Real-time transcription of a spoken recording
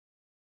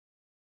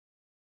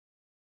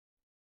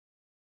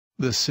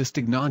the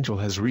cystic nodule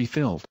has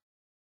refilled.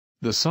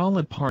 The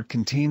solid part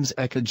contains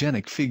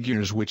echogenic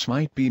figures which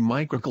might be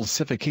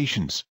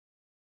microcalcifications.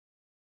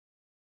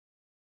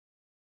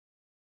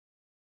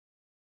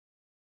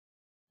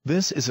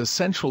 This is a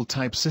central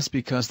type cyst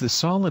because the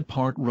solid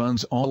part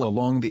runs all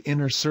along the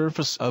inner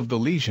surface of the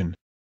lesion.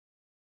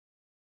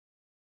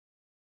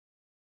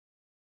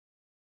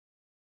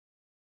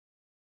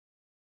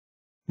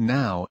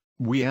 Now,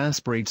 we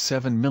aspirate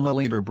 7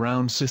 ml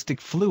brown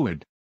cystic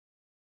fluid.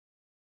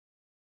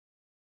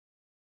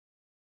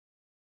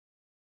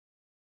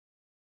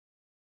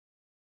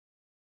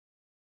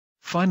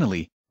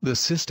 Finally, the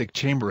cystic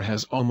chamber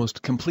has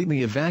almost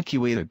completely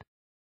evacuated.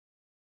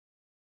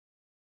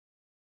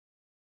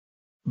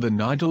 The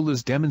nodule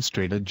is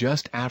demonstrated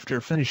just after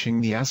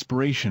finishing the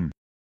aspiration.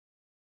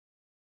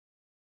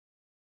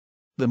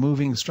 The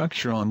moving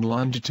structure on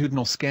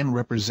longitudinal scan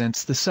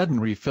represents the sudden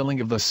refilling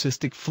of the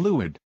cystic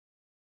fluid.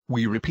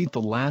 We repeat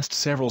the last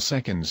several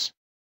seconds.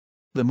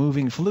 The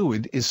moving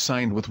fluid is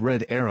signed with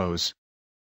red arrows.